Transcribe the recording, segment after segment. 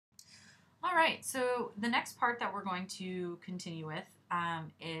All right, so the next part that we're going to continue with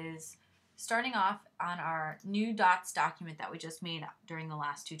is starting off on our new dots document that we just made during the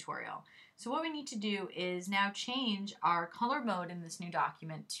last tutorial. So what we need to do is now change our color mode in this new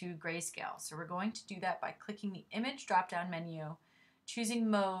document to grayscale. So we're going to do that by clicking the image drop-down menu, choosing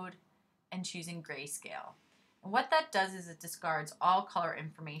mode, and choosing grayscale. And what that does is it discards all color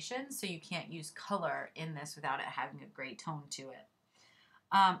information, so you can't use color in this without it having a gray tone to it.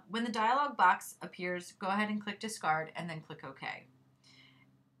 When the dialog box appears, go ahead and click discard and then click OK.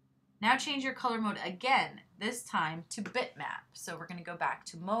 Now change your color mode again, this time to bitmap. So we're going to go back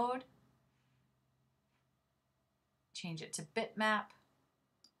to mode, change it to bitmap,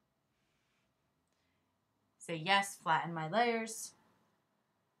 say yes, flatten my layers,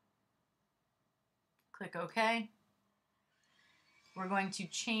 click OK. We're going to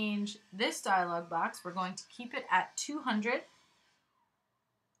change this dialog box. We're going to keep it at 200.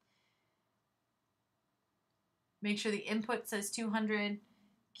 Make sure the input says 200.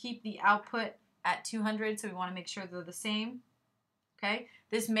 Keep the output at 200, so we want to make sure they're the same. Okay,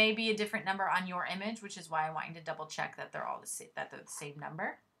 this may be a different number on your image, which is why I want you to double check that they're all the same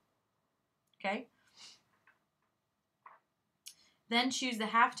number. Okay. Then choose the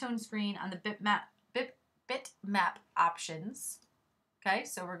halftone screen on the bitmap options. Okay,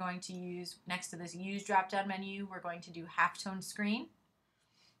 so we're going to use, next to this use drop-down menu, we're going to do halftone screen.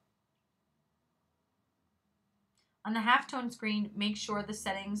 On the halftone screen, make sure the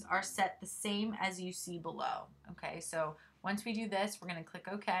settings are set the same as you see below. Okay, so once we do this, we're going to click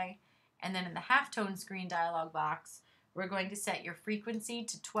OK. And then in the halftone screen dialog box, we're going to set your frequency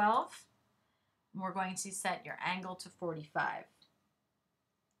to 12. And we're going to set your angle to 45.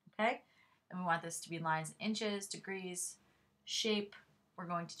 Okay, and we want this to be lines in inches, degrees, shape. We're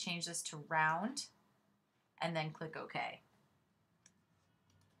going to change this to round and then click OK.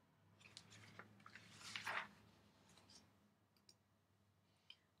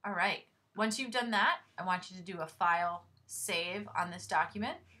 All right, once you've done that, I want you to do a file save on this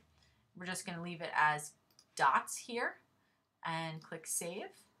document. We're just going to leave it as dots here and click save,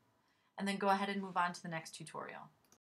 and then go ahead and move on to the next tutorial.